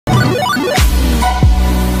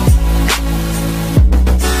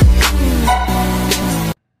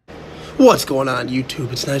What's going on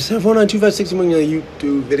YouTube? It's 9749256 on a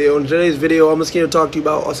YouTube video. In today's video, I'm just going to talk to you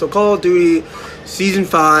about also Call of Duty Season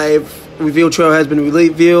 5 reveal trailer has been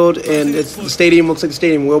revealed, and the stadium looks like the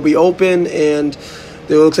stadium will be open, and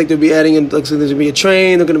it looks like they'll be adding in, looks like there's going to be a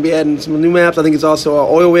train, they're going to be adding some new maps. I think it's also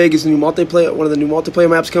Oil Rig is a new multiplayer, one of the new multiplayer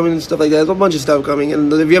maps coming and stuff like that. There's a bunch of stuff coming,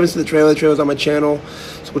 and if you haven't seen the trailer's on my channel,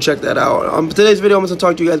 so go check that out. Today's video I'm going to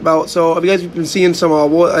talk to you guys about, so have you guys been seeing some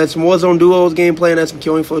Warzone Duos gameplay and had some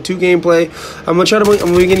Killing Floor 2 gameplay. I'm going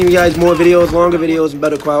to be getting you guys more videos, longer videos, and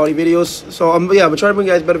better quality videos. So I'm going to try to bring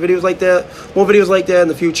you guys better videos like that, more videos like that in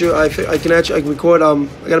the future. I can record, I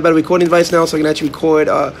got a better recording device now, so I can actually record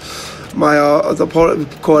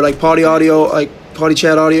like party audio, like party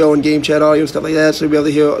chat audio and game chat audio and stuff like that, so we'll be able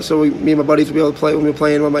to hear. So me and my buddies will be able to play when we're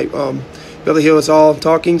playing. We might be able to hear us all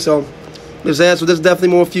talking. So there's that. So there's definitely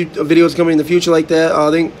more videos coming in the future like that.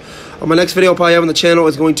 I think my next video I'll probably have on the channel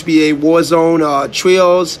is going to be a Warzone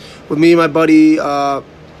trios with me and my buddy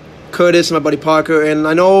Curtis and my buddy Parker. And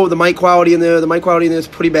I know the mic quality in there is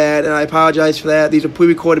pretty bad, and I apologize for that. These are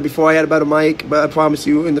pre-recorded before I had a better mic, but I promise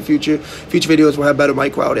you in the future videos will have better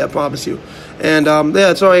mic quality, I promise you. And yeah,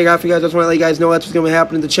 that's all I got for you guys. I just want to let you guys know that's what's going to be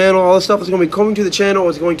happening to the channel. All this stuff is going to be coming to the channel.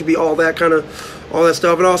 It's going to be all that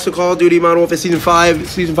stuff. And also Call of Duty Modern Warfare Season 5.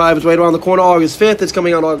 Season 5 is right around the corner, August 5th. It's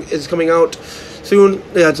coming out soon.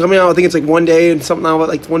 Yeah, it's coming out, I think it's like one day and something now,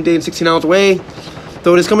 like 1 day and 16 hours away.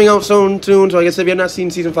 So it is coming out soon. So I guess if you have not seen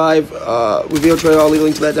Season 5 reveal trailer, I'll leave a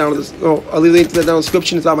link to that down in the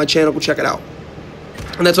description. It's on my channel. Go check it out.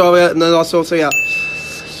 And that's all we got. And then also, so yeah,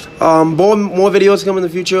 more videos coming in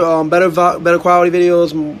the future. Better quality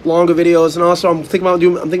videos, longer videos, and also I'm thinking about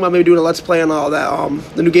maybe doing a let's play on all that.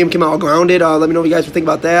 The new game came out, Grounded. Let me know what you guys think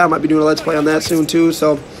about that. I might be doing a let's play on that soon too.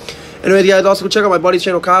 So. Anyways, guys, also go check out my buddy's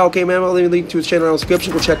channel, Kyle. Okay, man, I'll leave a link to his channel in the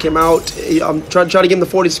description. Go check him out. I'm trying to get him to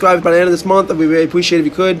 40 subscribers by the end of this month. I'd be really appreciate it if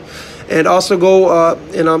you could. And also go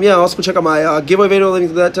also go check out my giveaway video. I'll leave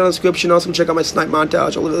to that down in the description. Also go check out my snipe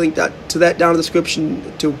montage. I'll leave a link to that down in the description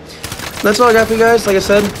too. And that's all I got for you guys. Like I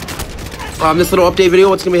said, this little update video,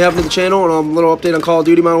 what's gonna be happening to the channel, and a little update on Call of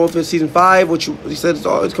Duty Modern Warfare Season 5, which he said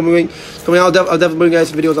it's coming out. I'll definitely bring you guys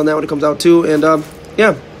some videos on that when it comes out too. And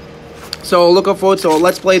yeah. So look up for it. So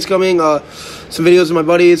Let's Play is coming. Some videos with my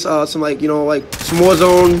buddies. Some some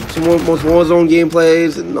Warzone, some more Warzone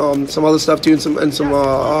gameplays, and some other stuff too, and some maybe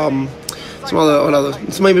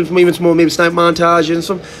snipe montage, and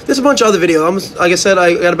there's a bunch of other videos. Like I said,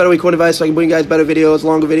 I got a better recording device, so I can bring you guys better videos,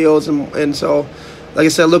 longer videos, and so like I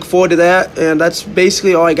said, look forward to that. And that's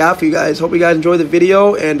basically all I got for you guys. Hope you guys enjoy the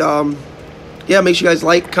video, and yeah, make sure you guys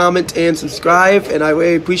like, comment, and subscribe, and I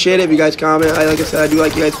really appreciate it if you guys comment. Like I said, I do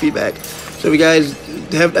like you guys' feedback. So if you guys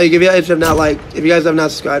have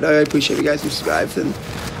not subscribed, I appreciate you guys who subscribed. And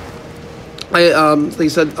like I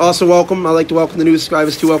said, also welcome. I like to welcome the new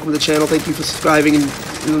subscribers too. Welcome to the channel. Thank you for subscribing and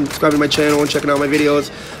subscribing to my channel and checking out my videos.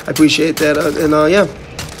 I appreciate that. Yeah.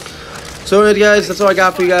 So anyways, guys, that's all I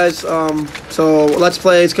got for you guys. So Let's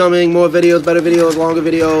Play is coming, more videos, better videos, longer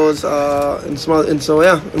videos, and so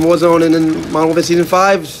yeah, in Warzone and in Modern Warfare Season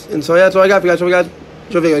 5. And so yeah, that's all I got for you guys. So guys,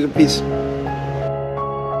 enjoy the video. Peace.